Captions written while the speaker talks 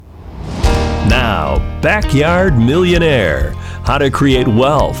now, Backyard Millionaire. How to create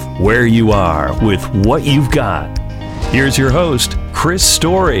wealth where you are with what you've got. Here's your host, Chris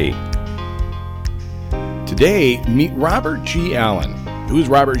Story. Today, meet Robert G. Allen. Who's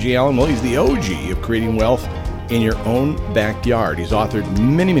Robert G. Allen? Well, he's the OG of creating wealth in your own backyard. He's authored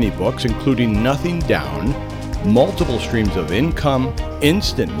many books, including Nothing Down, Multiple Streams of Income,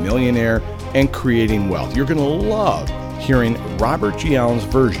 Instant Millionaire, and Creating Wealth. You're going to love hearing Robert G. Allen's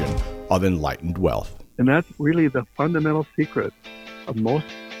version of Enlightened Wealth. And that's really the fundamental secret of most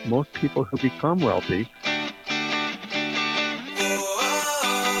people who become wealthy.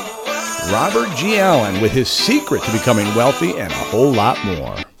 Robert G. Allen with his secret to becoming wealthy and a whole lot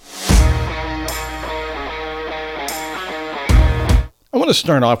more. I want to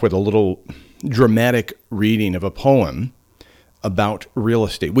start off with a little dramatic reading of a poem about real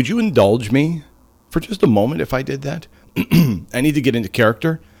estate. Would you indulge me for just a moment if I did that? I need to get into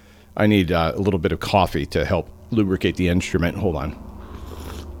character. I need a little bit of coffee to help lubricate the instrument. Hold on.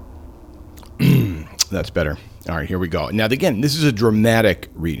 That's better. All right, here we go. Now, again, this is a dramatic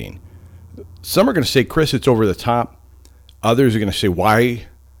reading. Some are going to say, Chris, it's over the top. Others are going to say, why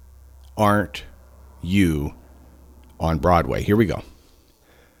aren't you on Broadway? Here we go.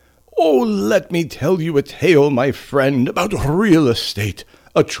 Oh, let me tell you a tale, my friend, about real estate,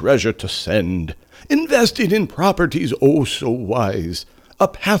 a treasure to send. Investing in properties, oh so wise, a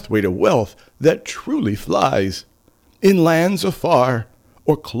pathway to wealth that truly flies. In lands afar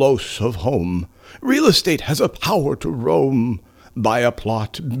or close of home, real estate has a power to roam. Buy a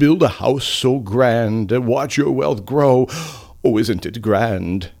plot, build a house so grand, and watch your wealth grow. Oh, isn't it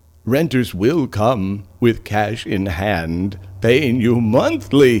grand? Renters will come with cash in hand, paying you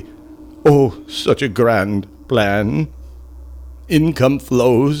monthly. Oh, such a grand plan. Income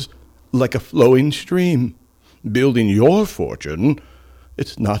flows like a flowing stream. Building your fortune,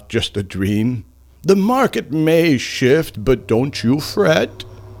 it's not just a dream. The market may shift, but don't you fret,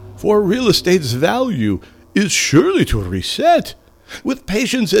 for real estate's value is surely to reset. With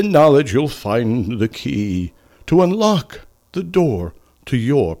patience and knowledge, you'll find the key to unlock the door to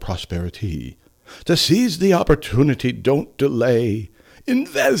your prosperity. To seize the opportunity, don't delay.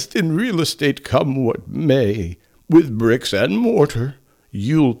 Invest in real estate, come what may. With bricks and mortar,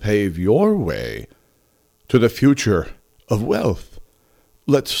 you'll pave your way to the future of wealth.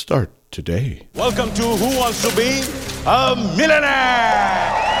 Let's start today. Welcome to Who Wants to Be a Millionaire?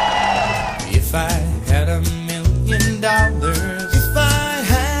 If I had $1 million, if I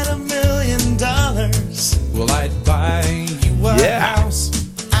had $1 million, well, I'd buy you a house.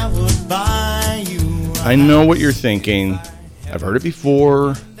 I would buy you I know what you're thinking. I've heard it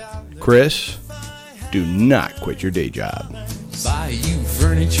before. Chris, do not quit your day job. Buy you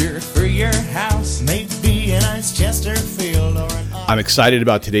furniture for your house, maybe a nice Chesterfield or an... I'm excited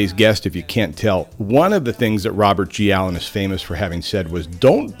about today's guest, if you can't tell. One of the things that Robert G. Allen is famous for having said was,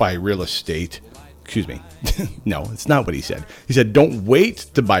 don't buy real estate. Excuse me. No, it's not what he said. He said, don't wait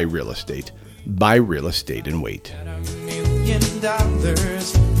to buy real estate. Buy real estate and wait. At $1 million,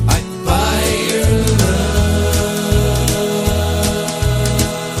 I'd buy your love.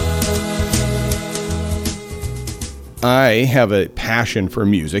 I have a passion for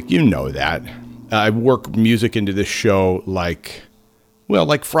music. You know that. I work music into this show like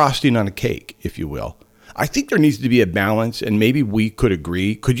frosting on a cake, if you will. I think there needs to be a balance, and maybe we could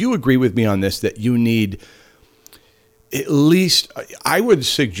agree. Could you agree with me on this, that you need at least, I would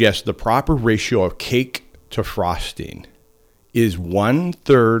suggest the proper ratio of cake to frosting is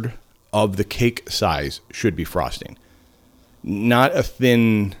 1/3 of the cake size should be frosting. Not a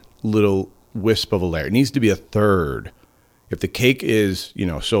thin little wisp of a layer. It needs to be 1/3. If the cake is,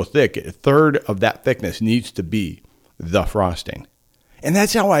 so thick, 1/3 of that thickness needs to be the frosting. And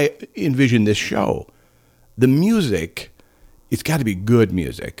that's how I envision this show. The music, it's got to be good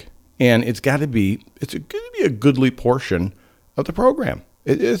music. And it's going to be a goodly portion of the program.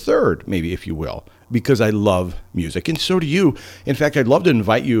 A 1/3, maybe, if you will, because I love music. And so do you. In fact, I'd love to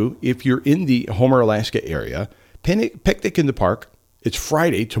invite you, if you're in the Homer, Alaska area, picnic in the park. It's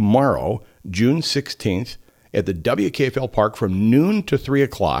Friday, tomorrow, June 16th, at the WKFL Park from noon to 3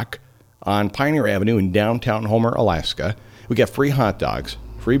 o'clock on Pioneer Avenue in downtown Homer, Alaska. We got free hot dogs,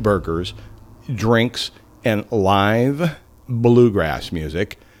 free burgers, drinks, and live bluegrass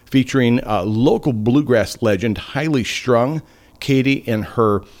music featuring local bluegrass legend Highly Strung. Katie and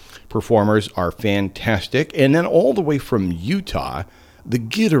her performers are fantastic. And then all the way from Utah, the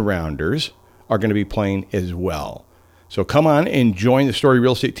Get-Arounders are going to be playing as well. So come on and join the Story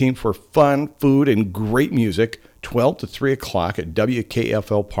Real Estate team for fun, food, and great music, 12 to 3 o'clock at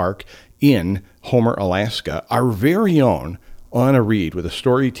WKFL Park in Homer, Alaska. Our very own Anna Reed with a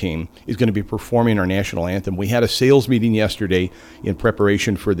story team is going to be performing our national anthem. We had a sales meeting yesterday in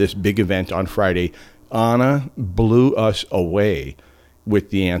preparation for this big event on Friday. Anna blew us away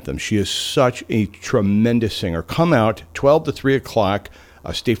with the anthem. She is such a tremendous singer. Come out 12 to 3 o'clock.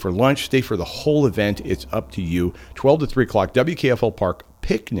 Stay for lunch. Stay for the whole event. It's up to you. 12 to 3 o'clock, WKFL Park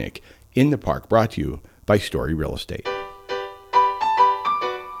Picnic in the Park, brought to you by Story Real Estate.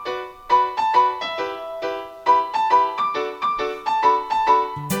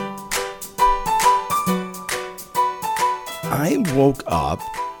 I woke up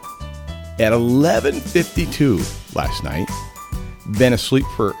at 11:52 last night, been asleep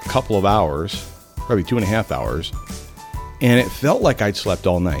for a couple of hours, probably 2.5 hours, and it felt like I'd slept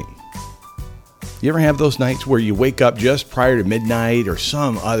all night. You ever have those nights where you wake up just prior to midnight or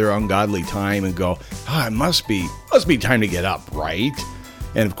some other ungodly time and go, it must be time to get up, right?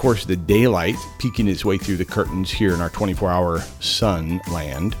 And of course, the daylight peeking its way through the curtains here in our 24-hour sun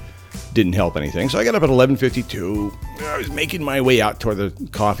land didn't help anything. So I got up at 11:52. I was making my way out toward the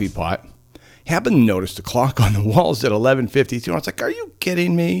coffee pot. Happened to notice the clock on the walls at 11:52. I was like, are you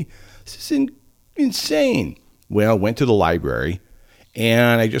kidding me? This is insane. Well, went to the library,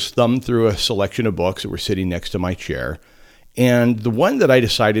 and I just thumbed through a selection of books that were sitting next to my chair. And the one that I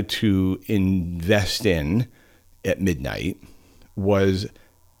decided to invest in at midnight was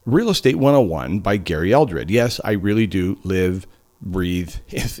Real Estate 101 by Gary Eldred. Yes, I really do live, breathe,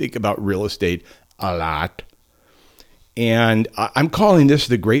 and think about real estate a lot. And I'm calling this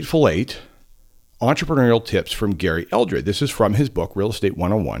the Grateful 8 Entrepreneurial Tips from Gary Eldred. This is from his book, Real Estate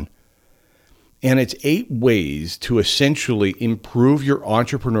 101. And it's 8 ways to essentially improve your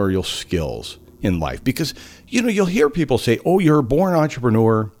entrepreneurial skills in life. Because, you'll hear people say, oh, you're a born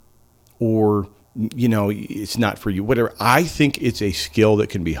entrepreneur, or, it's not for you, whatever. I think it's a skill that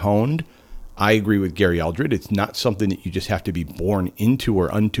can be honed. I agree with Gary Eldred. It's not something that you just have to be born into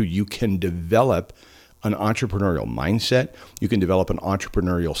or unto. You can develop an entrepreneurial mindset. You can develop an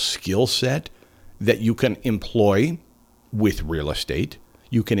entrepreneurial skill set that you can employ with real estate.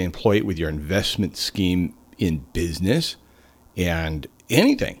 You can employ it with your investment scheme in business and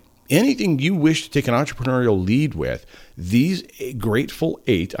anything you wish to take an entrepreneurial lead with. These Grateful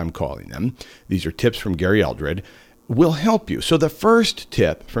 8, I'm calling them, these are tips from Gary Eldred, will help you. So the first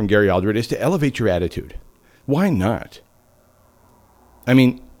tip from Gary Eldred is to elevate your attitude. Why not? I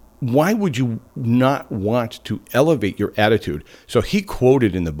mean, why would you not want to elevate your attitude? So he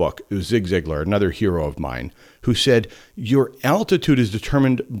quoted in the book, it was Zig Ziglar, another hero of mine, who said, your altitude is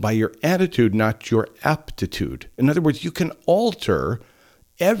determined by your attitude, not your aptitude. In other words, you can alter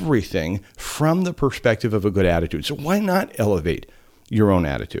everything from the perspective of a good attitude. So why not elevate your own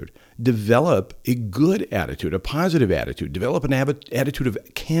attitude? Develop a good attitude, a positive attitude. Develop an attitude of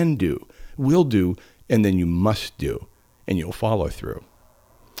can do, will do, and then you must do, and you'll follow through.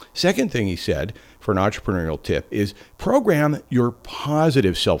 Second thing he said for an entrepreneurial tip is program your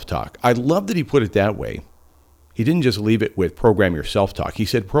positive self-talk. I love that he put it that way. He didn't just leave it with program your self-talk. He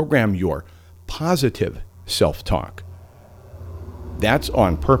said program your positive self-talk. That's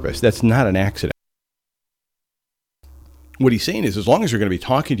on purpose. That's not an accident. What he's saying is as long as you're going to be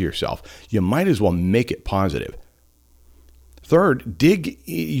talking to yourself, you might as well make it positive. Third, dig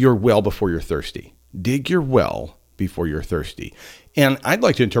your well before you're thirsty. Dig your well before you're thirsty. And I'd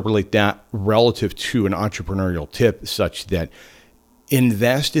like to interpolate that relative to an entrepreneurial tip such that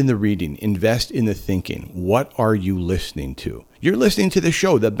invest in the reading, invest in the thinking. What are you listening to? You're listening to the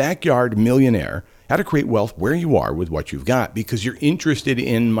show, The Backyard Millionaire, how to create wealth where you are with what you've got, because you're interested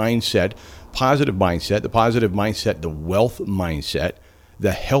in mindset, positive mindset, the wealth mindset,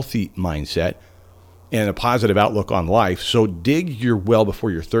 the healthy mindset, and a positive outlook on life. So dig your well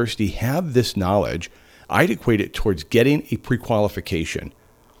before you're thirsty. Have this knowledge. I'd equate it towards getting a pre-qualification.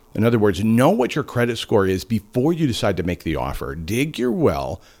 In other words, know what your credit score is before you decide to make the offer. Dig your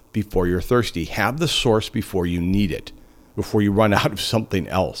well before you're thirsty. Have the source before you need it, before you run out of something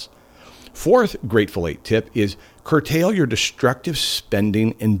else. Fourth Grateful 8 tip is curtail your destructive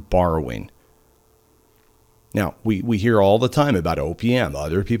spending and borrowing. Now, we hear all the time about OPM,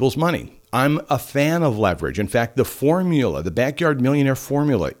 other people's money. I'm a fan of leverage. In fact, the formula, the Backyard Millionaire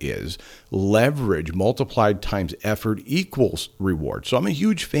formula is leverage multiplied times effort equals reward. So I'm a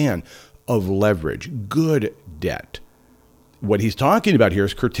huge fan of leverage, good debt. What he's talking about here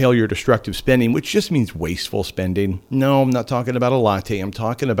is curtail your destructive spending, which just means wasteful spending. No, I'm not talking about a latte.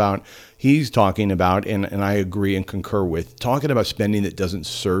 He's talking about, and I agree and concur with, talking about spending that doesn't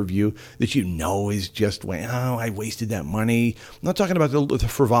serve you, that you know is just, I wasted that money. I'm not talking about the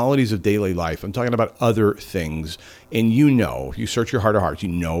frivolities of daily life. I'm talking about other things. And if you search your heart of hearts, you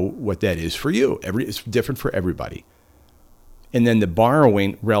know what that is for you. It's different for everybody. And then the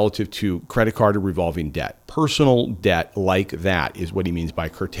borrowing relative to credit card or revolving debt. Personal debt like that is what he means by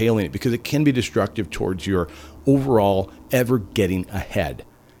curtailing it, because it can be destructive towards your overall ever getting ahead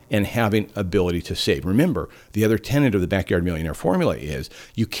and having ability to save. Remember, the other tenet of the Backyard Millionaire formula is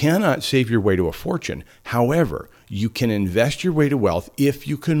you cannot save your way to a fortune. However, you can invest your way to wealth if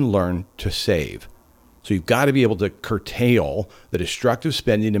you can learn to save. So you've got to be able to curtail the destructive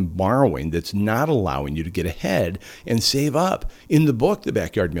spending and borrowing that's not allowing you to get ahead and save up. In the book, The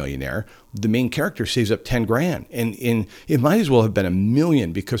Backyard Millionaire, the main character saves up 10 grand. And it might as well have been $1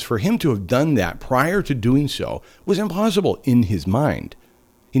 million, because for him to have done that prior to doing so was impossible in his mind.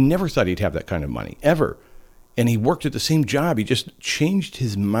 He never thought he'd have that kind of money, ever. And he worked at the same job. He just changed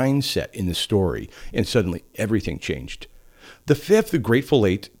his mindset in the story, and suddenly everything changed. The fifth, the Grateful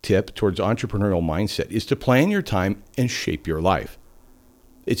Eight tip towards entrepreneurial mindset is to plan your time and shape your life.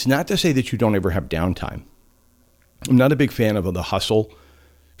 It's not to say that you don't ever have downtime. I'm not a big fan of the hustle.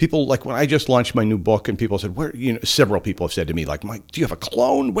 People, like when I just launched my new book and people said, several people have said to me, like, Mike, do you have a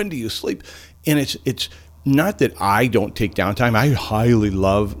clone? When do you sleep? And it's not that I don't take downtime. I highly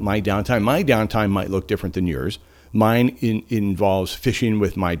love my downtime. My downtime might look different than yours. Mine involves fishing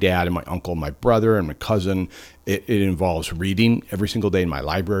with my dad and my uncle, my brother and my cousin. It involves reading every single day in my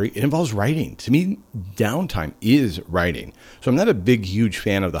library. It involves writing. To me, downtime is writing. So I'm not a big, huge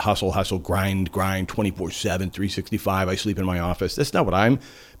fan of the hustle, grind, 24/7, 365. I sleep in my office. That's not what I'm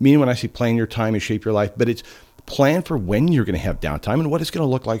meaning when I say plan your time and shape your life. But it's plan for when you're going to have downtime and what it's going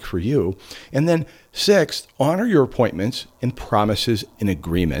to look like for you. And then sixth, honor your appointments and promises and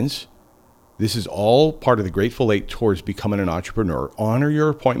agreements. This is all part of the Grateful Eight towards becoming an entrepreneur. Honor your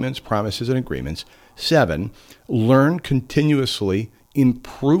appointments, promises, and agreements. 7, learn continuously,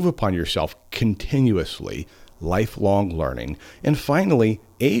 improve upon yourself continuously, lifelong learning. And finally,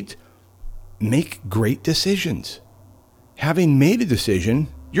 8, make great decisions. Having made a decision,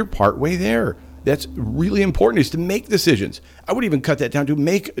 you're partway there. That's really important, is to make decisions. I would even cut that down to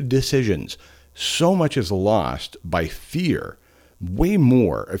make decisions. So much is lost by fear. Way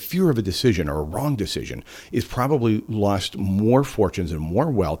more, a fear of a decision or a wrong decision is probably lost more fortunes and more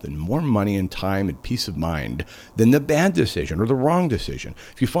wealth and more money and time and peace of mind than the bad decision or the wrong decision.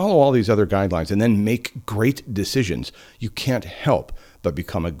 If you follow all these other guidelines and then make great decisions, you can't help but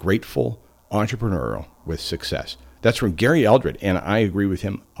become a grateful entrepreneur with success. That's from Gary Eldred, and I agree with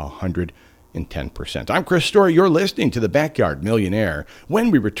him 110%. I'm Chris Story. You're listening to The Backyard Millionaire.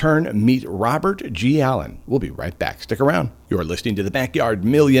 When we return, meet Robert G. Allen. We'll be right back. Stick around. You're listening to The Backyard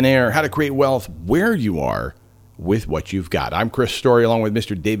Millionaire, how to create wealth where you are with what you've got. I'm Chris Story, along with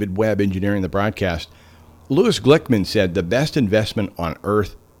Mr. David Webb, engineering the broadcast. Louis Glickman said, the best investment on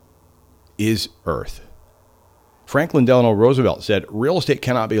earth is earth. Franklin Delano Roosevelt said, real estate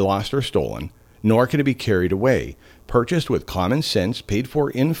cannot be lost or stolen, nor can it be carried away. Purchased with common sense, paid for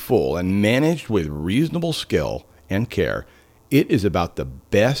in full, and managed with reasonable skill and care, it is about the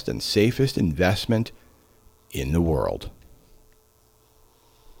best and safest investment in the world.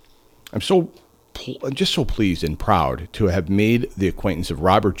 I'm just so pleased and proud to have made the acquaintance of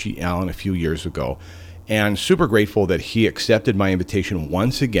Robert G. Allen a few years ago, and super grateful that he accepted my invitation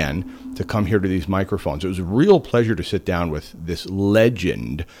once again to come here to these microphones. It was a real pleasure to sit down with this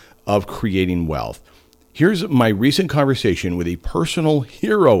legend of creating wealth. Here's my recent conversation with a personal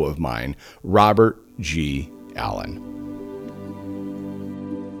hero of mine, Robert G. Allen.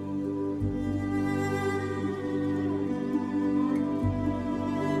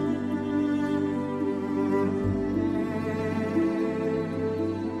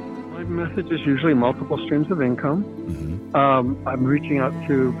 My message is usually multiple streams of income. Mm-hmm. I'm reaching out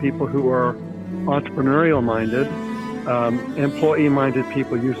to people who are entrepreneurial minded. Employee minded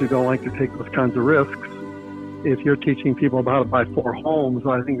people usually don't like to take those kinds of risks. If you're teaching people about how to buy 4 homes,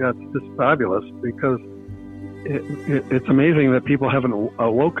 I think that's just fabulous, because it's amazing that people haven't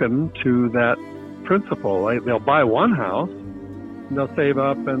awoken to that principle. They'll buy one house, and they'll save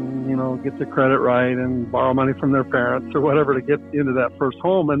up and, get the credit right and borrow money from their parents or whatever to get into that first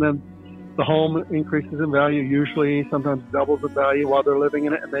home. And then the home increases in value, usually sometimes doubles in value while they're living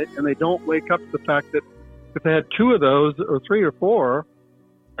in it. And they don't wake up to the fact that if they had 2 of those or 3 or 4,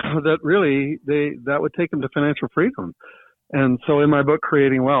 that really that would take them to financial freedom. And so in my book,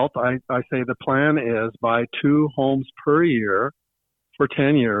 Creating Wealth, I say the plan is buy 2 homes per year for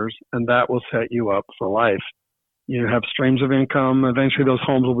 10 years, and that will set you up for life. You have streams of income. Eventually those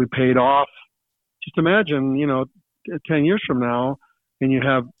homes will be paid off. Just imagine, 10 years from now, and you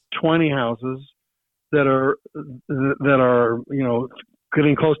have 20 houses that are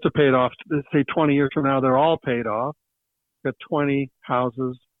getting close to paid off. Let's say 20 years from now, they're all paid off. Got 20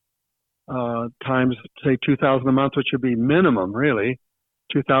 houses times, say, $2,000 a month, which would be minimum, really,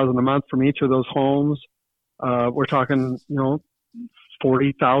 $2,000 a month from each of those homes. We're talking,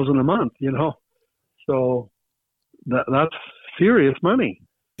 $40,000 a month. So that's serious money.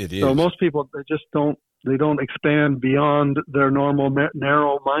 It is. So most people, they don't expand beyond their normal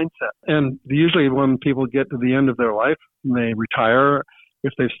narrow mindset. And usually when people get to the end of their life and they retire,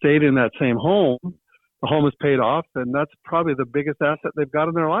 if they've stayed in that same home, the home is paid off, and that's probably the biggest asset they've got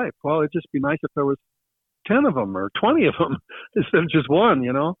in their life. Well, it'd just be nice if there was 10 of them or 20 of them instead of just one,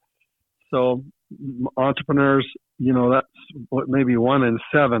 So entrepreneurs, that's what maybe 1 in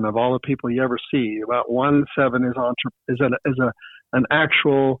 7 of all the people you ever see. About 1 in 7 is an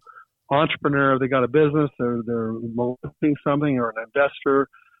actual entrepreneur. They got a business, they're doing something, or an investor.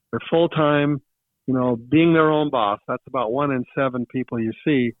 They're full time, being their own boss. That's about 1 in 7 people you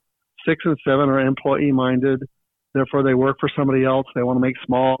see. 6 and 7 are employee minded. Therefore, they work for somebody else. They want to make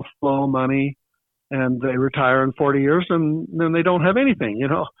small, slow money, and they retire in 40 years, and then they don't have anything,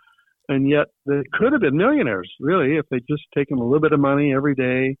 And yet, they could have been millionaires, really, if they'd just taken a little bit of money every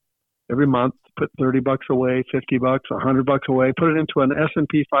day, every month, put $30 away, $50, $100 away, put it into an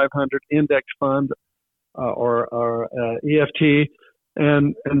S&P 500 index fund or EFT,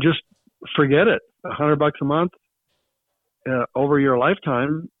 and just forget it. $100 a month over your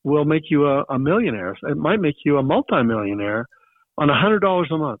lifetime will make you a millionaire. It might make you a multimillionaire on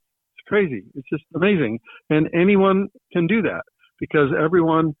 $100 a month. It's crazy. It's just amazing, and anyone can do that because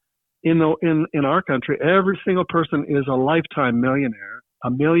everyone in our country, every single person is a lifetime millionaire.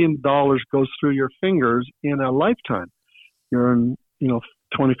 $1 million goes through your fingers in a lifetime. You're in,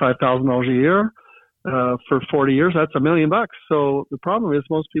 $25,000 a year for 40 years. That's $1 million. So the problem is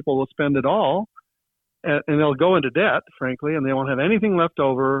most people will spend it all, and they'll go into debt, frankly, and they won't have anything left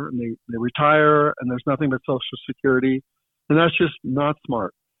over. And they retire, and there's nothing but Social Security, and that's just not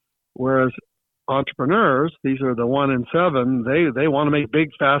smart. Whereas entrepreneurs, these are the 1 in 7. They want to make big,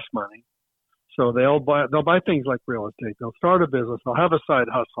 fast money. So they'll buy things like real estate. They'll start a business. They'll have a side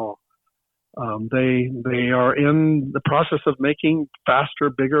hustle. They are in the process of making faster,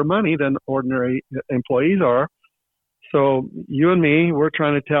 bigger money than ordinary employees are. So you and me, we're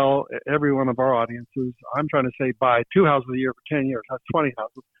trying to tell every one of our audiences, I'm trying to say buy 2 houses a year for 10 years. That's 20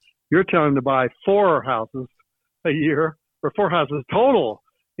 houses. You're telling them to buy 4 houses a year, or 4 houses total.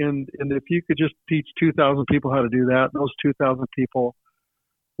 And if you could just teach 2,000 people how to do that, those 2,000 people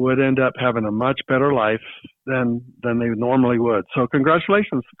would end up having a much better life than they normally would. So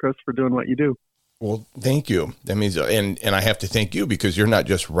congratulations, Chris, for doing what you do. Well, thank you. That means, and I have to thank you because you're not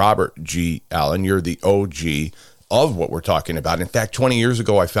just Robert G. Allen, you're the OG of what we're talking about. In fact, 20 years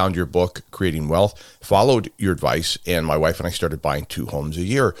ago, I found your book, Creating Wealth, followed your advice, and my wife and I started buying 2 homes a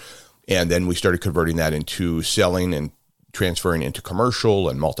year. And then we started converting that into selling and transferring into commercial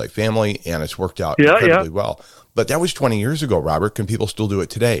and multifamily, and it's worked out incredibly well. But that was 20 years ago, Robert. Can people still do it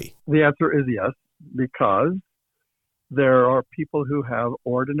today? The answer is yes, because there are people who have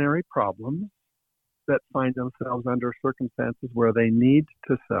ordinary problems that find themselves under circumstances where they need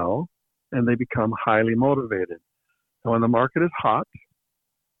to sell, and they become highly motivated. So when the market is hot,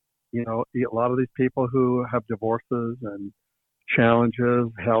 a lot of these people who have divorces and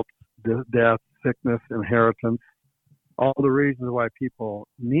challenges, health, death, sickness, inheritance, all the reasons why people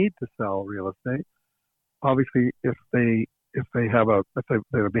need to sell real estate. Obviously, if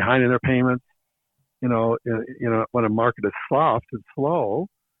they're behind in their payments, when a market is soft and slow,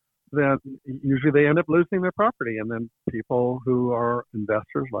 then usually they end up losing their property. And then people who are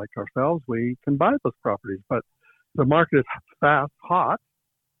investors like ourselves, we can buy those properties. But the market is fast, hot,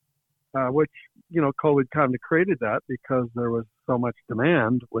 which, COVID kind of created that because there was so much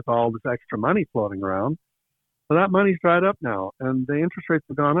demand with all this extra money floating around. So that money's dried up now, and the interest rates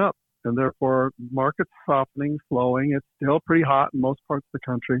have gone up, and therefore market's softening, slowing. It's still pretty hot in most parts of the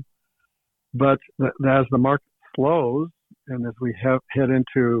country, but as the market slows, and as we head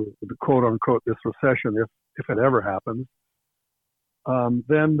into the quote unquote this recession, if it ever happens,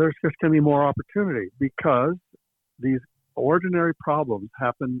 then there's just going to be more opportunity because these ordinary problems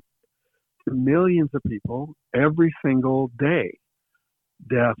happen to millions of people every single day: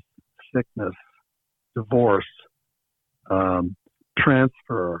 death, sickness, divorce,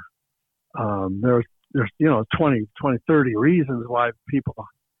 transfer. There's 20, 30 reasons why people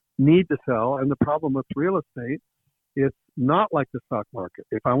need to sell. And the problem with real estate, it's not like the stock market.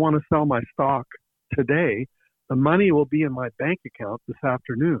 If I want to sell my stock today, the money will be in my bank account this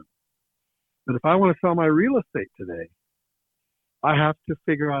afternoon. But if I want to sell my real estate today, I have to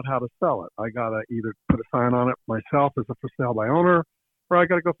figure out how to sell it. I got to either put a sign on it myself as a for sale by owner, or I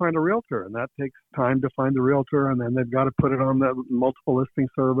got to go find a realtor, and that takes time to find a realtor, and then they've got to put it on the multiple listing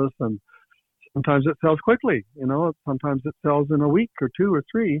service, and Sometimes it sells quickly, sometimes it sells in a week or 2 or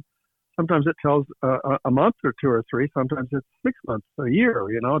 3. Sometimes it sells a month or 2 or 3. Sometimes it's 6 months, a year,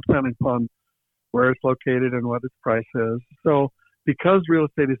 depending upon where it's located and what its price is. So because real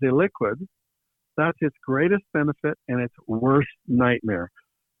estate is illiquid, that's its greatest benefit and its worst nightmare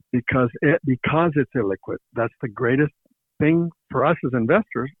because it's illiquid. That's the greatest thing for us as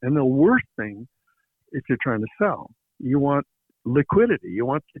investors, and the worst thing if you're trying to sell. You want liquidity. You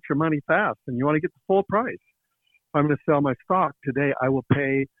want to get your money fast, and you want to get the full price. If I'm going to sell my stock today, I will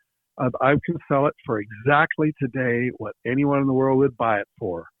pay. I can sell it for exactly today what anyone in the world would buy it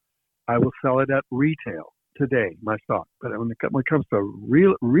for. I will sell it at retail today, my stock. But when it comes to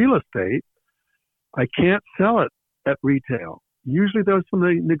real estate, I can't sell it at retail. Usually there's some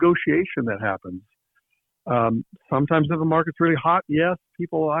negotiation that happens. Sometimes if the market's really hot, yes,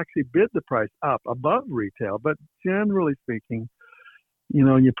 people will actually bid the price up above retail. But generally speaking,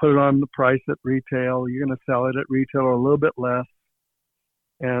 you put it on the price at retail, you're going to sell it at retail or a little bit less.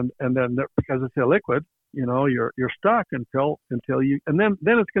 And then because it's illiquid, you're stuck until you, and then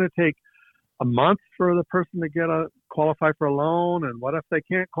it's going to take a month for the person to qualify for a loan. And what if they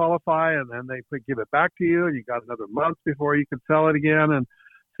can't qualify, and then they could give it back to you, and you got another month before you can sell it again. And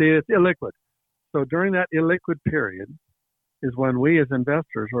see, it's illiquid. So during that illiquid period is when we as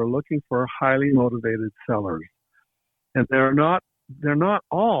investors are looking for highly motivated sellers, and they're not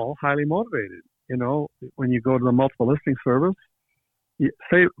all highly motivated. When you go to the multiple listing service.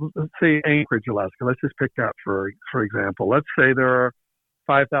 Let's say Anchorage, Alaska. Let's just pick that for example. Let's say there are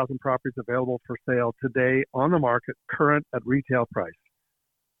 5,000 properties available for sale today on the market, current at retail price.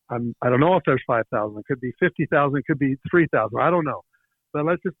 I don't know if there's 5,000. It could be 50,000. It could be 3,000. I don't know. But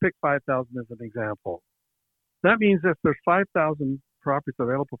let's just pick 5,000 as an example. That means if there's 5,000 properties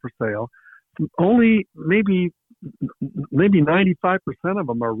available for sale, only maybe 95% of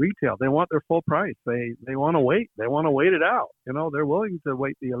them are retail. They want their full price. They want to wait. They want to wait it out. They're willing to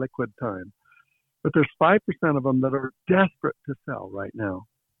wait the illiquid time. But there's 5% of them that are desperate to sell right now.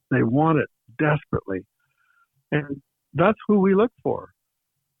 They want it desperately. And that's who we look for.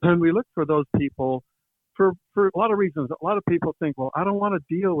 And we look for those people for a lot of reasons. A lot of people think, well, I don't want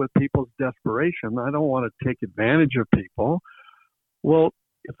to deal with people's desperation. I don't want to take advantage of people. Well,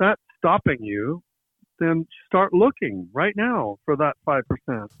 if that's stopping you, then start looking right now for that 5%.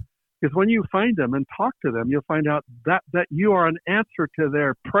 Because when you find them and talk to them, you'll find out that you are an answer to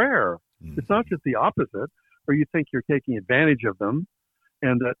their prayer. It's not just the opposite, where you think you're taking advantage of them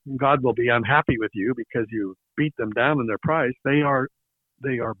and that God will be unhappy with you because you beat them down in their price. They are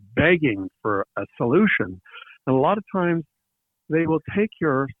begging for a solution. And a lot of times they will take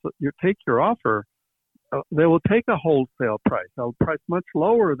your offer. They will take a wholesale price, a price much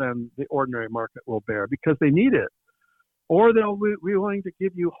lower than the ordinary market will bear because they need it. Or they'll be willing to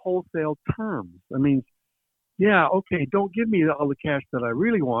give you wholesale terms. I mean, yeah, okay, don't give me all the cash that I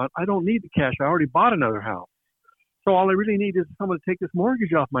really want. I don't need the cash. I already bought another house. So all I really need is someone to take this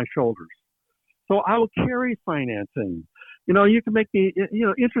mortgage off my shoulders. So I will carry financing. You can make me,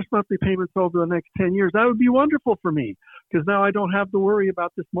 interest monthly payments over the next 10 years. That would be wonderful for me because now I don't have to worry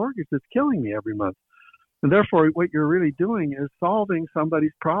about this mortgage that's killing me every month. And therefore, what you're really doing is solving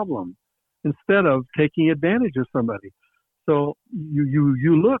somebody's problem instead of taking advantage of somebody. So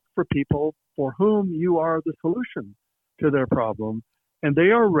you look for people for whom you are the solution to their problem, and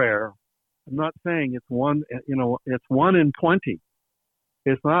they are rare. I'm not saying it's one in 20.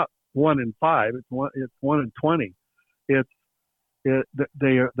 It's not 1 in 5. It's 1 in 20.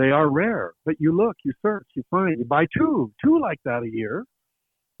 They are rare. But you look, you search, you find, you buy two like that a year.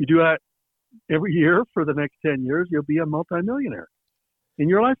 You do that every year for the next 10 years. You'll be a multimillionaire in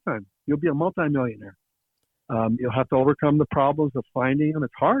your lifetime. You'll be a multimillionaire. You'll have to overcome the problems of finding them.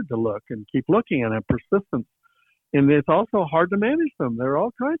 It's hard to look and keep looking and have persistence. And it's also hard to manage them. There are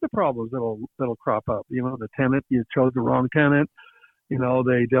all kinds of problems that'll crop up. The tenant, you chose the wrong tenant.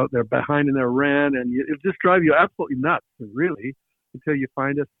 They're behind in their rent, and it'll just drive you absolutely nuts, really, until you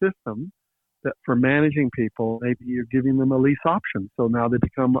find a system that for managing people, maybe you're giving them a lease option. So now they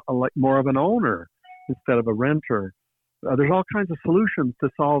become more of an owner instead of a renter. There's all kinds of solutions to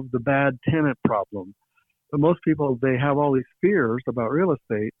solve the bad tenant problem. But most people, they have all these fears about real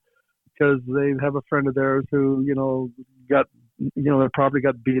estate because they have a friend of theirs who, their property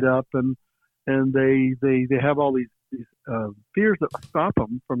got beat up, and they have all these fears that stop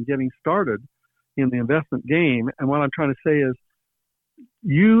them from getting started in the investment game. And what I'm trying to say is,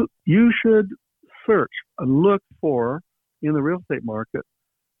 you should search and look for in the real estate market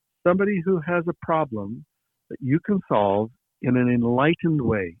somebody who has a problem that you can solve in an enlightened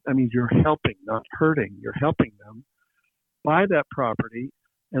way. That means you're helping, not hurting. You're helping them buy that property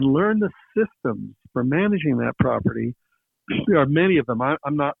and learn the systems for managing that property. There are many of them.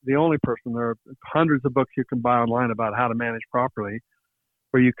 I'm not the only person. There are hundreds of books you can buy online about how to manage properly,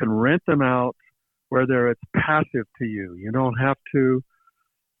 where you can rent them out, whether it's passive to you. You don't have to,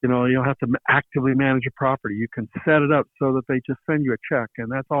 you don't have to actively manage a property. You can set it up so that they just send you a check, and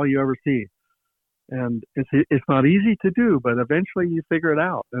that's all you ever see. And it's not easy to do, but eventually you figure it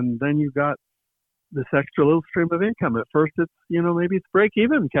out, and then you've got this extra little stream of income. At first, it's maybe it's break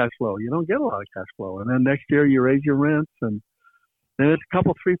even cash flow. You don't get a lot of cash flow, and then next year you raise your rents, and then it's a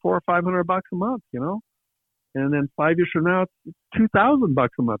couple, $300, $400, $500 a month. And then 5 years from now, it's $2,000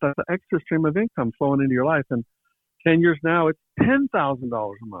 a month. That's an extra stream of income flowing into your life. And 10 years now, it's $10,000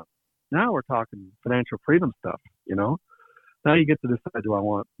 a month. Now we're talking financial freedom stuff. Now you get to decide: do I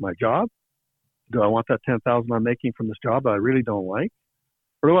want my job? Do I want that $10,000 I'm making from this job that I really don't like,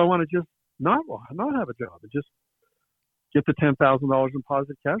 or do I want to just not have a job and just get the $10,000 in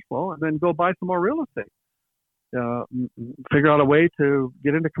positive cash flow and then go buy some more real estate? Figure out a way to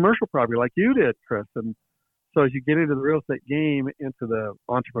get into commercial property like you did, Chris. And so as you get into the real estate game, into the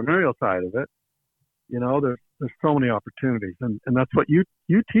entrepreneurial side of it, there's so many opportunities, and that's what you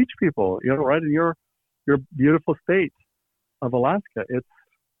teach people, right in your beautiful state of Alaska. It's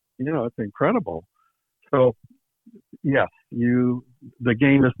incredible. So yes, the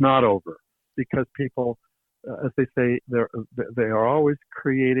game is not over, because people, as they say, they are always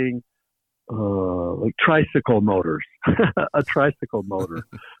creating like tricycle motors. A tricycle motor.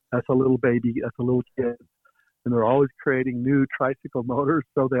 That's a little baby. That's a little kid. And they're always creating new tricycle motors.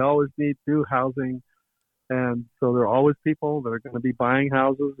 So they always need new housing. And so there are always people that are going to be buying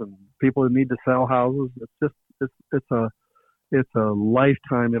houses and people that need to sell houses. It's a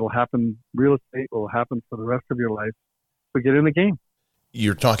lifetime. It'll happen. Real estate will happen for the rest of your life. So get in the game.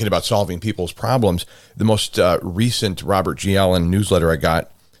 You're talking about solving people's problems. The most recent Robert G. Allen newsletter I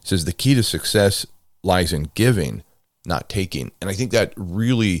got says the key to success lies in giving, not taking. And I think that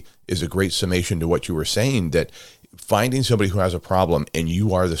really is a great summation to what you were saying, that finding somebody who has a problem and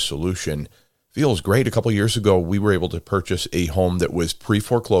you are the solution feels great. A couple of years ago, we were able to purchase a home that was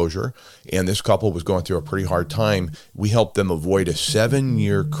pre-foreclosure, and this couple was going through a pretty hard time. We helped them avoid a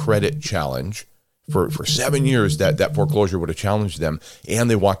 7-year credit challenge. For 7 years, that foreclosure would have challenged them, and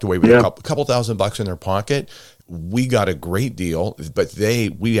they walked away with a couple $1,000 in their pocket. We got a great deal, but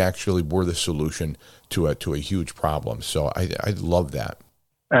we actually were the solution to a huge problem. So I love that.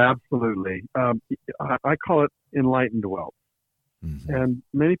 Absolutely. I call it enlightened wealth. Mm-hmm. And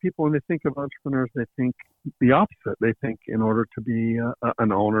many people, when they think of entrepreneurs, they think the opposite. They think in order to be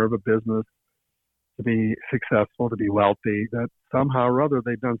an owner of a business, to be successful, to be wealthy, that somehow or other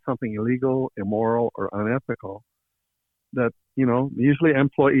they've done something illegal, immoral, or unethical. That, usually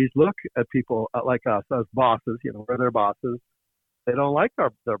employees look at people like us as bosses, we're their bosses. They don't like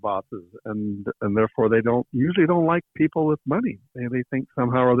their bosses, and therefore they usually don't like people with money. They think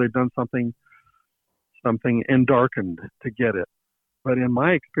somehow or they've done something endarkened to get it. But in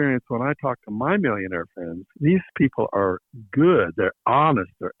my experience, when I talk to my millionaire friends, these people are good. They're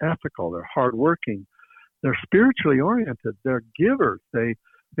honest. They're ethical. They're hardworking. They're spiritually oriented. They're givers. They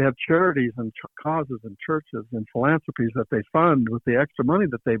have charities and causes and churches and philanthropies that they fund with the extra money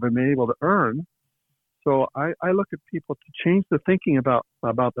that they've been able to earn. So I look at people to change the thinking about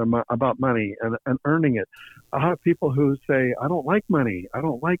money and earning it. I have people who say, I don't like money. I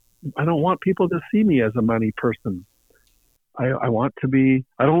don't want people to see me as a money person. I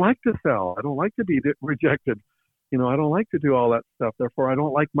don't like to sell. I don't like to be rejected. I don't like to do all that stuff. Therefore, I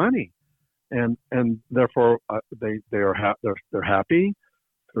don't like money. And therefore they're happy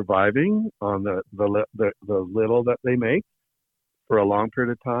surviving on the little that they make for a long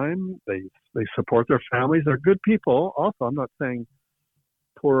period of time. They support their families. They're good people. Also, I'm not saying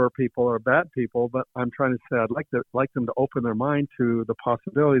poorer people are bad people, but I'm trying to say I'd like them to open their mind to the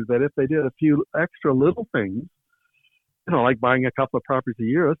possibility that if they did a few extra little things, like buying a couple of properties a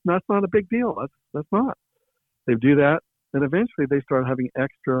year, that's not a big deal. That's not. They do that, and eventually they start having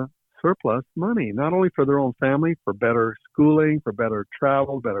extra surplus money, not only for their own family, for better schooling, for better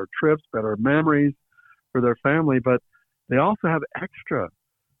travel, better trips, better memories for their family, but they also have extra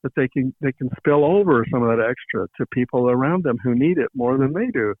that they can spill over some of that extra to people around them who need it more than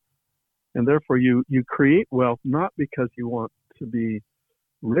they do. And therefore you create wealth not because you want to be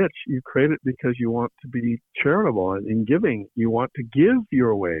rich. You create it because you want to be charitable and in giving. You want to give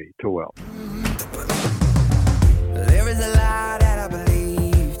your way to wealth. There is a lie that I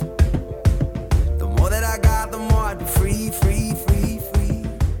believed. The more that I got, the more I'd be free.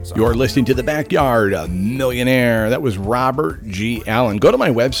 You're listening to The Backyard Millionaire. That was Robert G. Allen. Go to my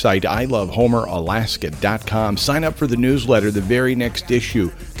website, ilovehomeralaska.com. Sign up for the newsletter. The very next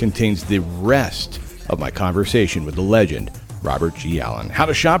issue contains the rest of my conversation with the legend, Robert G. Allen. How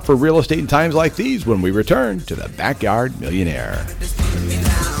to shop for real estate in times like these when we return to The Backyard Millionaire.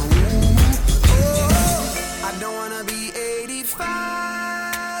 I don't want to be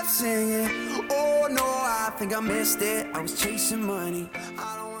 85 singing. Oh no, I think I missed it. I was chasing money.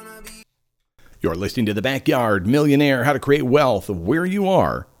 I don't want to be. You're listening to The Backyard Millionaire, how to create wealth where you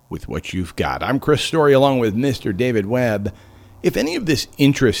are with what you've got. I'm Chris Story along with Mr. David Webb. If any of this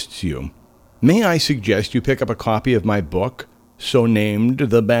interests you, may I suggest you pick up a copy of my book, so named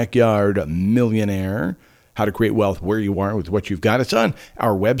The Backyard Millionaire, how to create wealth where you are with what you've got. It's on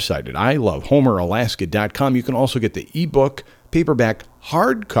our website at ilovehomeralaska.com. You can also get the ebook, paperback,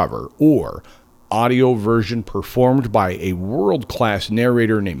 hardcover, or audio version performed by a world-class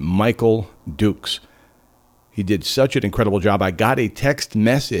narrator named Michael Dukes. He did such an incredible job. I got a text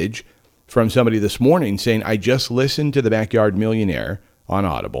message from somebody this morning saying, I just listened to The Backyard Millionaire on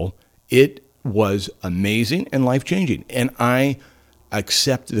Audible. It was amazing and life-changing. And I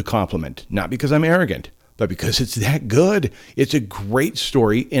accept the compliment, not because I'm arrogant, but because it's that good. It's a great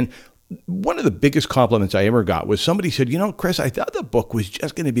story. And one of the biggest compliments I ever got was somebody said, Chris, I thought the book was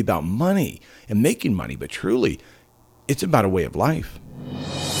just going to be about money and making money, but truly, it's about a way of life.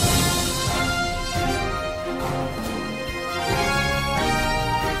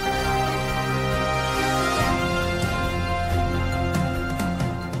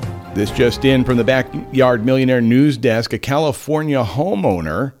 This just in from the Backyard Millionaire news desk. A California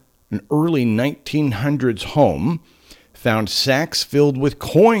homeowner, an early 1900s home, found sacks filled with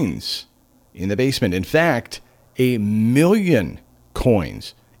coins in the basement. In fact, 1 million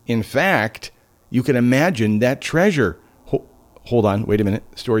coins. In fact, you can imagine that treasure. Hold on, wait a minute.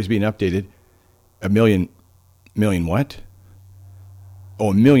 Story's being updated. 1 million what? Oh,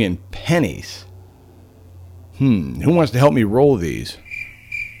 1 million pennies. Who wants to help me roll these?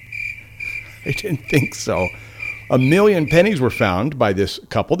 I didn't think so. 1 million pennies were found by this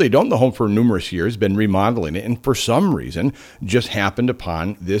couple. They'd owned the home for numerous years, been remodeling it, and for some reason just happened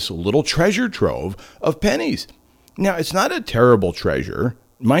upon this little treasure trove of pennies. Now, it's not a terrible treasure.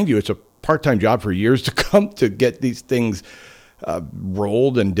 Mind you, it's a part-time job for years to come to get these things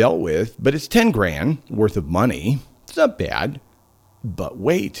rolled and dealt with, but it's 10 grand worth of money. It's not bad. But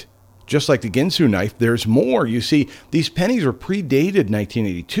wait, just like the Ginsu knife, there's more. You see, these pennies are predated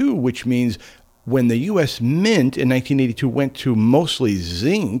 1982, which means when the U.S. Mint in 1982 went to mostly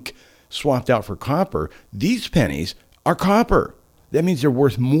zinc, swapped out for copper, these pennies are copper. That means they're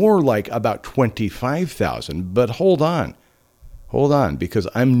worth more, like about $25,000. But hold on, because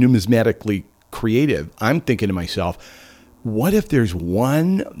I'm numismatically creative. I'm thinking to myself, what if there's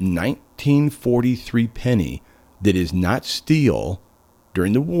one 1943 penny that is not steel?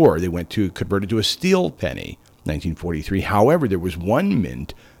 During the war, they converted to a steel penny, 1943. However, there was one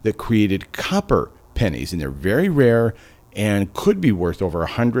mint that created copper pennies, and they're very rare and could be worth over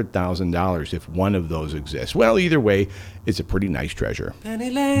 $100,000 if one of those exists. Well, either way, it's a pretty nice treasure. Penny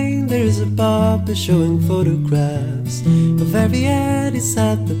Lane, there is a barber showing photographs of every ad he's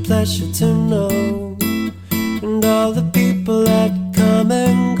had the pleasure to know, and all the people that come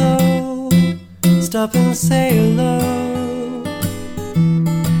and go stop and say hello.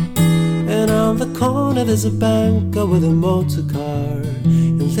 And on the corner there's a banker with a motor car,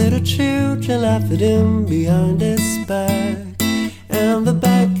 and little children laugh at him behind his back. And the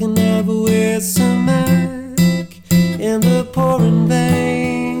banker never wears a Mac in the pouring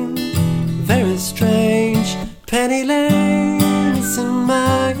rain. Very strange. Penny Lane is in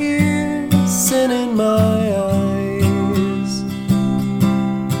my ears and in my eyes.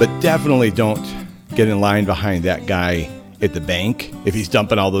 But definitely don't get in line behind that guy at the bank if he's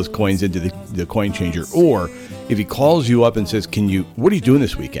dumping all those coins into the coin changer, or if he calls you up and says, what are you doing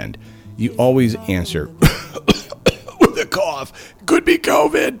this weekend? You always answer with a cough. Could be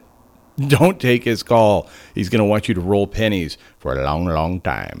COVID. Don't take his call. He's going to want you to roll pennies for a long, long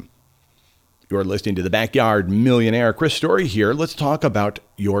time. You're listening to The Backyard Millionaire. Chris Story here. Let's talk about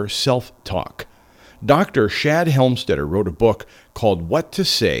your self-talk. Dr. Shad Helmstetter wrote a book called What to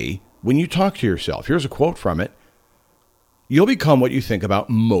Say When You Talk to Yourself. Here's a quote from it. You'll become what you think about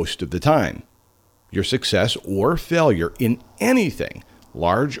most of the time. Your success or failure in anything,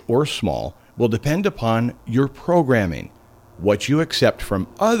 large or small, will depend upon your programming, what you accept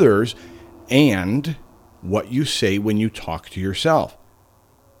from others, and what you say when you talk to yourself.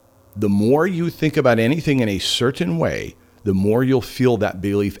 The more you think about anything in a certain way, the more you'll feel that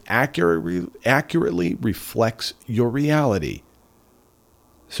belief accurately reflects your reality.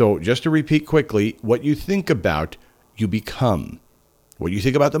 So just to repeat quickly, what you think about, you become. What you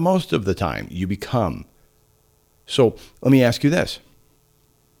think about the most of the time, you become. So let me ask you this.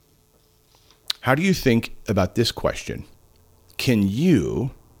 How do you think about this question? Can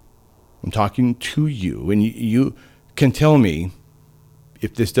you, I'm talking to you, and you can tell me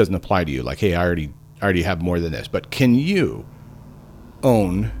if this doesn't apply to you, like, hey, I already have more than this, but can you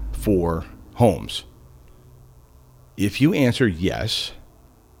own 4 homes? If you answer yes,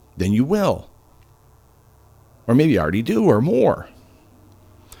 then you will. Or maybe you already do, or more.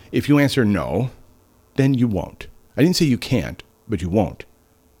 If you answer no, then you won't. I didn't say you can't, but you won't.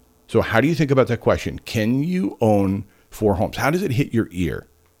 So how do you think about that question? Can you own 4 homes? How does it hit your ear?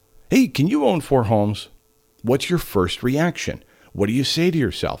 Hey, can you own 4 homes? What's your first reaction? What do you say to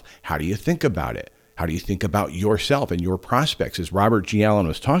yourself? How do you think about it? How do you think about yourself and your prospects? As Robert G. Allen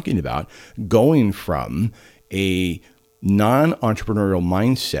was talking about, going from a non-entrepreneurial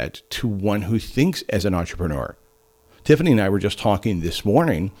mindset to one who thinks as an entrepreneur. Tiffany and I were just talking this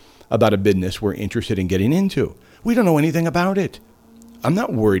morning about a business we're interested in getting into. We don't know anything about it. I'm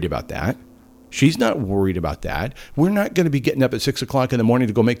not worried about that. She's not worried about that. We're not going to be getting up at 6 o'clock in the morning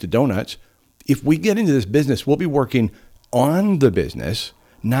to go make the donuts. If we get into this business, we'll be working on the business,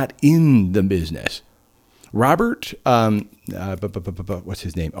 not in the business. Robert, what's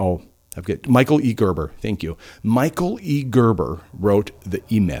his name? Oh, I've got Michael E. Gerber. Thank you. Michael E. Gerber wrote The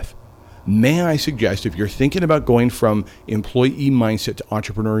E-Myth. May I suggest, if you're thinking about going from employee mindset to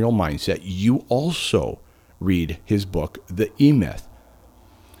entrepreneurial mindset, you also read his book, The E-Myth.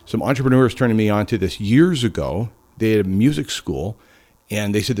 Some entrepreneurs turned me on to this years ago. They had a music school,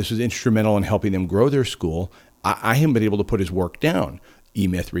 and they said this was instrumental in helping them grow their school. I haven't been able to put his work down.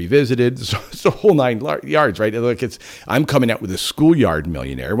 E-Myth Revisited, so it's the whole 9 yards, right? Look, I'm coming out with a schoolyard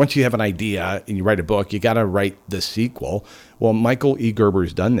millionaire. Once you have an idea and you write a book, you got to write the sequel. Well, Michael E.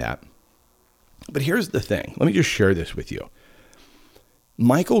 Gerber's done that. But here's the thing. Let me just share this with you.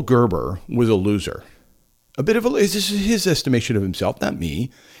 Michael Gerber was a loser. This is his estimation of himself, not me.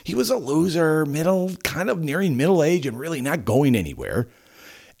 He was a loser, kind of nearing middle age and really not going anywhere.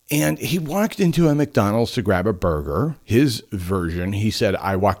 And he walked into a McDonald's to grab a burger. His version, he said,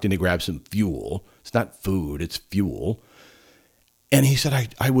 I walked in to grab some fuel. It's not food, it's fuel. And he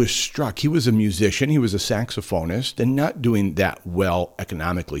said, I was struck. He was a musician. He was a saxophonist and not doing that well,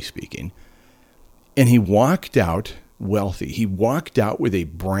 economically speaking. And he walked out wealthy. He walked out with a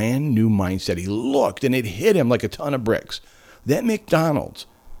brand new mindset. He looked and it hit him like a ton of bricks. That McDonald's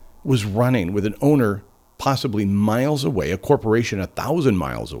was running with an owner possibly miles away, a corporation 1,000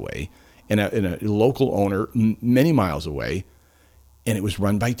 miles away, and a local owner many miles away, and it was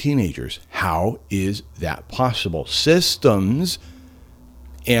run by teenagers. How is that possible? Systems,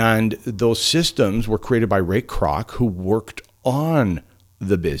 and those systems were created by Ray Kroc, who worked on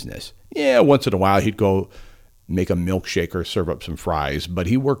the business. Yeah, once in a while he'd go make a milkshake or serve up some fries, but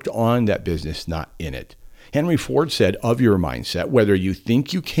he worked on that business, not in it. Henry Ford said of your mindset, whether you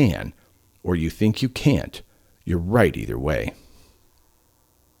think you can or you think you can't, you're right either way.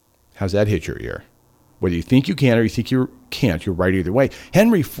 How's that hit your ear? Whether you think you can or you think you can't, you're right either way.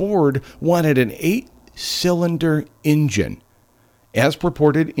 Henry Ford wanted an 8-cylinder engine. As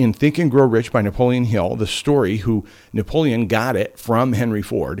purported in Think and Grow Rich by Napoleon Hill, the story who Napoleon got it from Henry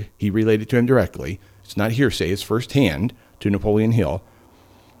Ford, he related to him directly. It's not hearsay, it's firsthand to Napoleon Hill.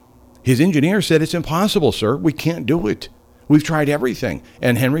 His engineer said, it's impossible, sir. We can't do it. We've tried everything.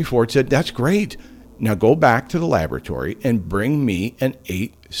 And Henry Ford said, that's great. Now go back to the laboratory and bring me an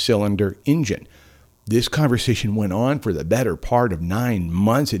 8-cylinder engine. This conversation went on for the better part of 9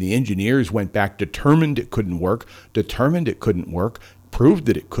 months, and the engineers went back, determined it couldn't work, proved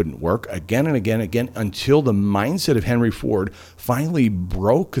that it couldn't work again and again, until the mindset of Henry Ford finally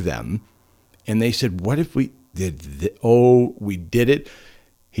broke them. And they said, what if we did we did it.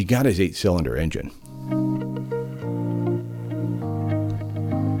 He got his 8-cylinder engine.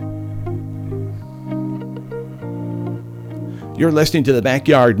 You're listening to The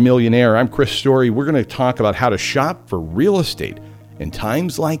Backyard Millionaire. I'm Chris Story. We're going to talk about how to shop for real estate in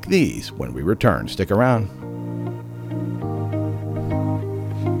times like these when we return. Stick around.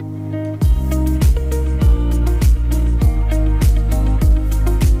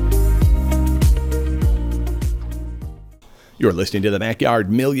 You're listening to The Backyard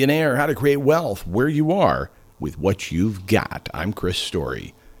Millionaire, how to create wealth where you are with what you've got. I'm Chris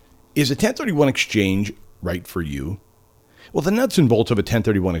Story. Is a 1031 exchange right for you? Well, the nuts and bolts of a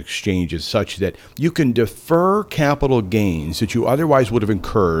 1031 exchange is such that you can defer capital gains that you otherwise would have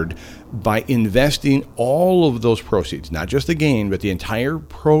incurred by investing all of those proceeds, not just the gain, but the entire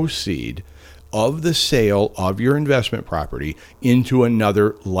proceed of the sale of your investment property into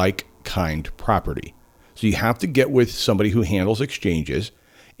another like-kind property. So you have to get with somebody who handles exchanges,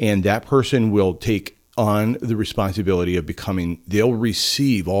 and that person will take on the responsibility of they'll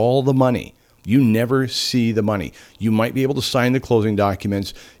receive all the money. You never see the money. You might be able to sign the closing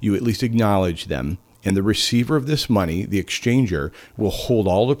documents. You at least acknowledge them. And the receiver of this money, the exchanger, will hold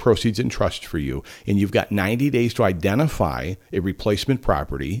all the proceeds in trust for you. And you've got 90 days to identify a replacement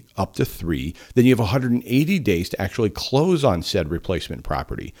property, up to 3. Then you have 180 days to actually close on said replacement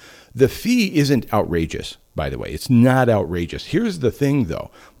property. The fee isn't outrageous, by the way. It's not outrageous. Here's the thing, though.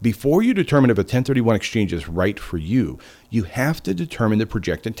 Before you determine if a 1031 exchange is right for you, you have to determine the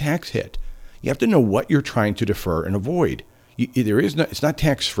projected tax hit. You have to know what you're trying to defer and avoid. It's not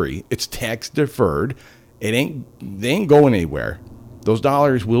tax-free. It's tax-deferred. They ain't going anywhere. Those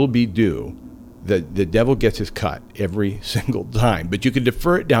dollars will be due. The devil gets his cut every single time. But you can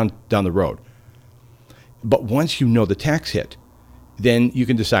defer it down the road. But once you know the tax hit, then you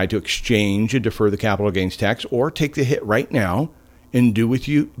can decide to exchange and defer the capital gains tax, or take the hit right now and do with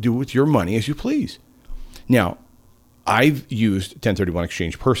your money as you please. Now, I've used 1031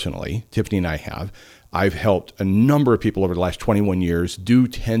 exchange personally. Tiffany and I have. I've helped a number of people over the last 21 years do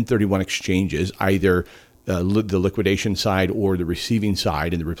 1031 exchanges, either the liquidation side or the receiving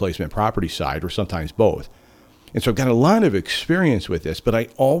side and the replacement property side, or sometimes both. And so I've got a lot of experience with this, but I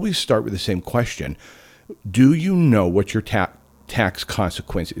always start with the same question. Do you know what your tax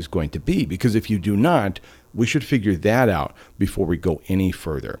consequence is going to be? Because if you do not, we should figure that out before we go any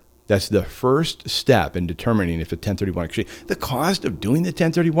further. That's the first step in determining if a 1031 exchange. The cost of doing the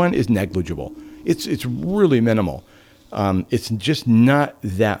 1031 is negligible. It's really minimal. It's just not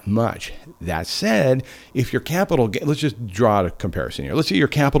that much. That said, if your capital, let's just draw a comparison here. Let's say your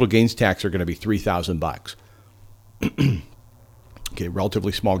capital gains tax are going to be $3,000. Okay,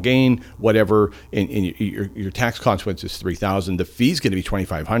 relatively small gain, whatever, and your tax consequence is $3,000. The fee's going to be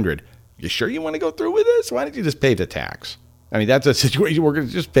 $2,500. You sure you want to go through with this? Why don't you just pay the tax? I mean, that's a situation we're going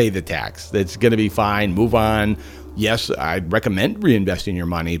to just pay the tax. That's going to be fine. Move on. Yes, I'd recommend reinvesting your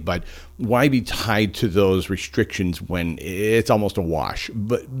money, but why be tied to those restrictions when it's almost a wash?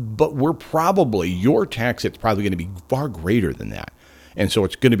 But your tax hit's probably going to be far greater than that. And so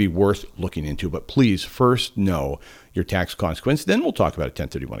it's going to be worth looking into. But please first know your tax consequence. Then we'll talk about a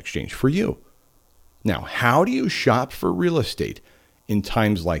 1031 exchange for you. Now, how do you shop for real estate in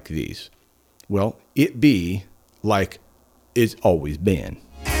times like these? Well, it be like it's always been.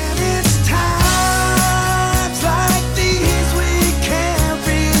 And it's times like these we can't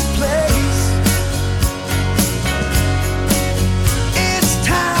replace. It's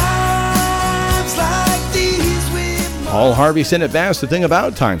times like these we Paul Harvey said it best. The thing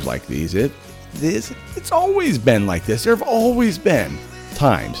about times like these, it's always been like this. There have always been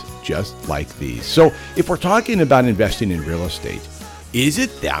times just like these. So if we're talking about investing in real estate, is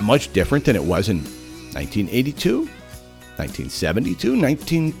it that much different than it was in 1982? 1972,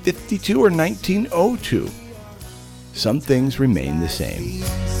 1952, or 1902? Some things remain the same.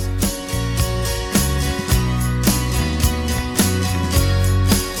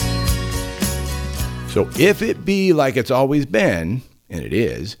 So if it be like it's always been, and it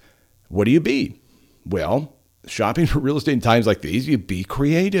is, what do you be? Well, shopping for real estate in times like these, you be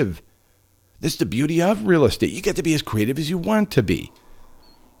creative. This is the beauty of real estate. You get to be as creative as you want to be.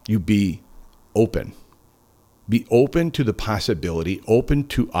 You be open. Be open to the possibility, open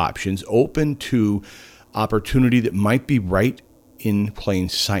to options, open to opportunity that might be right in plain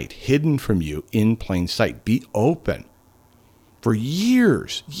sight, hidden from you in plain sight. Be open. For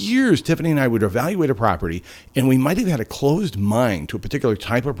years, Tiffany and I would evaluate a property, and we might have had a closed mind to a particular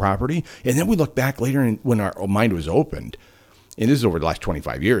type of property, and then we look back later when our mind was opened, and this is over the last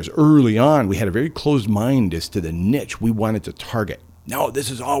 25 years. Early on, we had a very closed mind as to the niche we wanted to target. No, this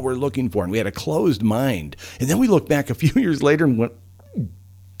is all we're looking for. And we had a closed mind. And then we look back a few years later and went,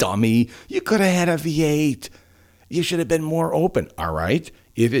 dummy, you could have had a V8. You should have been more open. All right.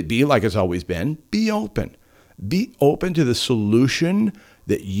 If it be like it's always been, be open. Be open to the solution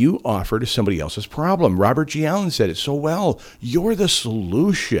that you offer to somebody else's problem. Robert G. Allen said it so well. You're the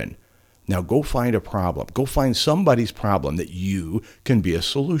solution. Now go find a problem. Go find somebody's problem that you can be a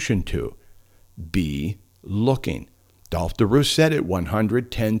solution to. Be looking. Dolph DeRoos said it,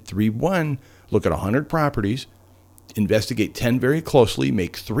 100-10-3-1. Look at 100 properties, investigate 10 very closely,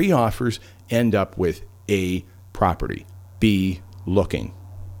 make 3 offers, end up with a property. Be looking.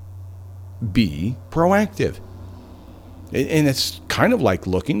 Be proactive. And it's kind of like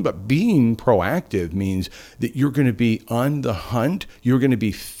looking, but being proactive means that you're going to be on the hunt. You're going to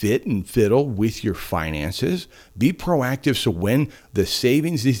be fit and fiddle with your finances. Be proactive so when the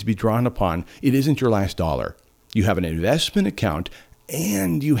savings needs to be drawn upon, it isn't your last dollar. You have an investment account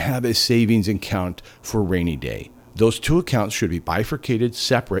and you have a savings account for a rainy day. Those two accounts should be bifurcated,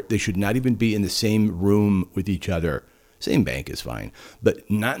 separate. They should not even be in the same room with each other. Same bank is fine, but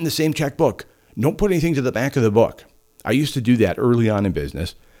not in the same checkbook. Don't put anything to the back of the book. I used to do that early on in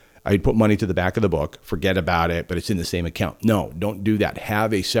business. I'd put money to the back of the book, forget about it, but it's in the same account. No, don't do that.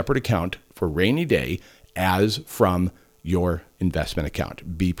 Have a separate account for rainy day as from your investment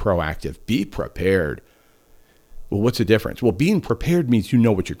account. Be proactive. Be prepared. Well, what's the difference? Well, being prepared means you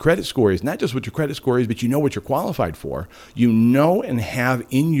know what your credit score is, not just what your credit score is, but you know what you're qualified for. You know and have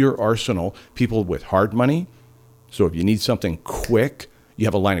in your arsenal people with hard money. So if you need something quick, you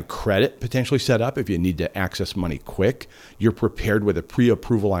have a line of credit potentially set up if you need to access money quick. You're prepared with a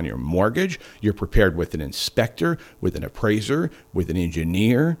pre-approval on your mortgage. You're prepared with an inspector, with an appraiser, with an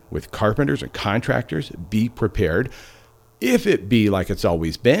engineer, with carpenters and contractors. Be prepared. If it be like it's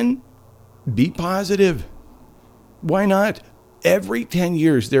always been, be positive. Why not? Every 10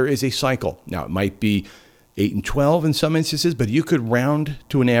 years, there is a cycle. Now, it might be 8 and 12 in some instances, but you could round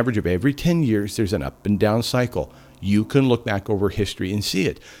to an average of every 10 years, there's an up and down cycle. You can look back over history and see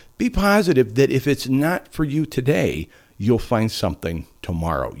it. Be positive that if it's not for you today, you'll find something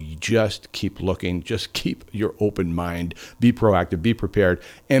tomorrow. You just keep looking, just keep your open mind, be proactive, be prepared,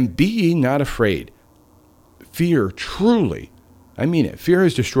 and be ye not afraid. Fear, truly, I mean it, fear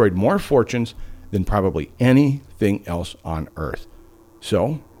has destroyed more fortunes than probably anything else on earth.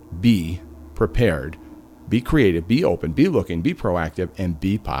 So be prepared, be creative, be open, be looking, be proactive, and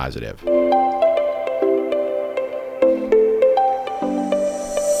be positive.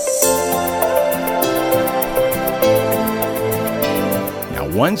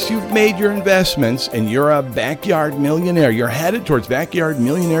 Once you've made your investments and you're a backyard millionaire, you're headed towards backyard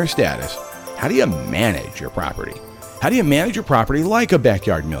millionaire status, how do you manage your property? How do you manage your property like a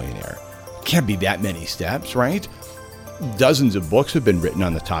backyard millionaire? Can't be that many steps, right? Dozens of books have been written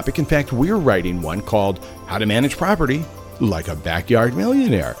on the topic. In fact, we're writing one called How to Manage Property Like a Backyard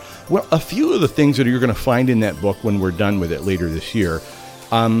Millionaire. Well, a few of the things that you're going to find in that book when we're done with it later this year,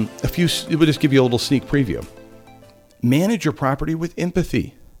 we'll just give you a little sneak preview. Manage your property with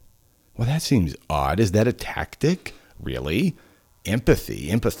empathy. Well, that seems odd. Is that a tactic? Really? Empathy,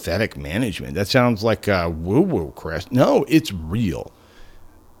 empathetic management. That sounds like a woo-woo, Chris. No, it's real.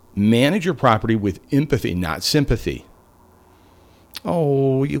 Manage your property with empathy, not sympathy.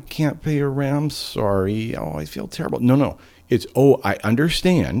 Oh, you can't pay your rent. I'm sorry. Oh, I feel terrible. No. It's, I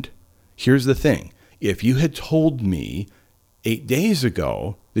understand. Here's the thing. If you had told me 8 days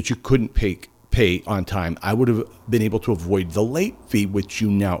ago that you couldn't pay on time, I would have been able to avoid the late fee, which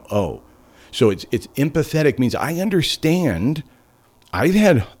you now owe. So it's empathetic, means I understand. I've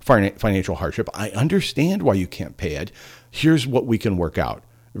had financial hardship. I understand why you can't pay it. Here's what we can work out.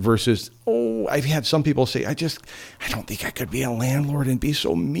 Versus, I've had some people say, I don't think I could be a landlord and be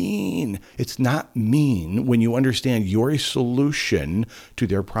so mean. It's not mean when you understand you're a solution to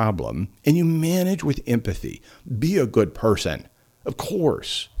their problem and you manage with empathy. Be a good person. Of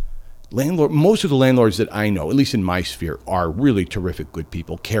course. Most of the landlords that I know, at least in my sphere, are really terrific, good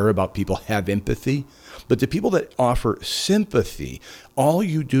people, care about people, have empathy. But the people that offer sympathy, all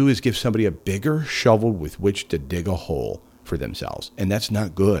you do is give somebody a bigger shovel with which to dig a hole for themselves. And that's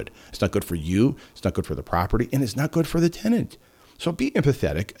not good. It's not good for you. It's not good for the property. And it's not good for the tenant. So be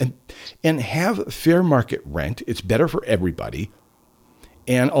empathetic and have fair market rent. It's better for everybody.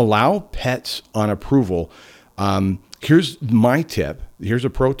 And allow pets on approval. Here's my tip. Here's a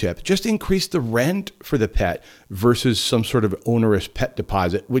pro tip. Just increase the rent for the pet versus some sort of onerous pet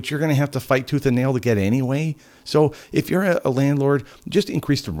deposit, which you're going to have to fight tooth and nail to get anyway. So if you're a landlord, just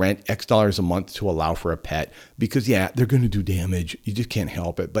increase the rent X dollars a month to allow for a pet because, they're going to do damage. You just can't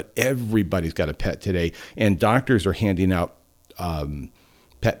help it. But everybody's got a pet today. And doctors are handing out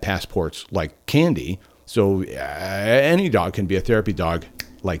pet passports like candy. So any dog can be a therapy dog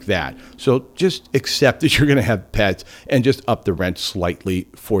like that. So just accept that you're going to have pets and just up the rent slightly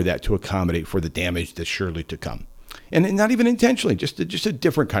for that to accommodate for the damage that's surely to come. And not even intentionally, just a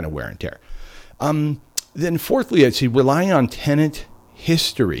different kind of wear and tear. Then fourthly, I'd say rely on tenant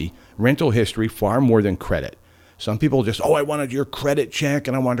history, rental history, far more than credit. Some people just, I wanted your credit check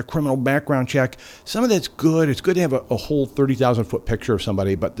and I wanted a criminal background check. Some of that's good. It's good to have a whole 30,000-foot picture of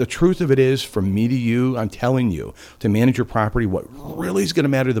somebody. But the truth of it is, from me to you, I'm telling you, to manage your property, what really is going to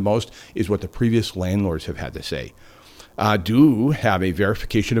matter the most is what the previous landlords have had to say. Do have a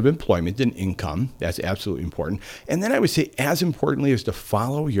verification of employment and income. That's absolutely important. And then I would say, as importantly, is to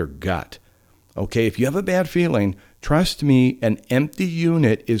follow your gut. Okay, if you have a bad feeling, trust me, an empty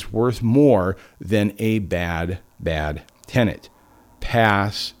unit is worth more than a bad tenant.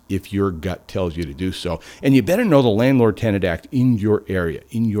 Pass if your gut tells you to do so. And you better know the Landlord-Tenant Act in your area,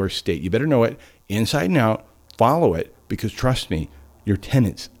 in your state. You better know it inside and out. Follow it, because trust me, your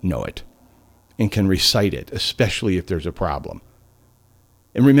tenants know it and can recite it, especially if there's a problem.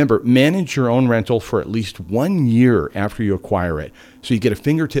 And remember, manage your own rental for at least 1 year after you acquire it, so you get a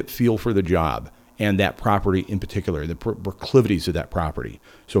fingertip feel for the job and that property in particular, the proclivities of that property.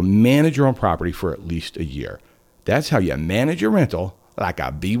 So manage your own property for at least a year. That's how you manage your rental like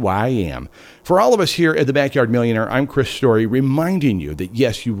a BYM. For all of us here at the Backyard Millionaire, I'm Chris Story, reminding you that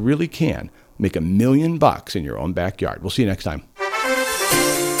yes, you really can make $1 million in your own backyard. We'll see you next time.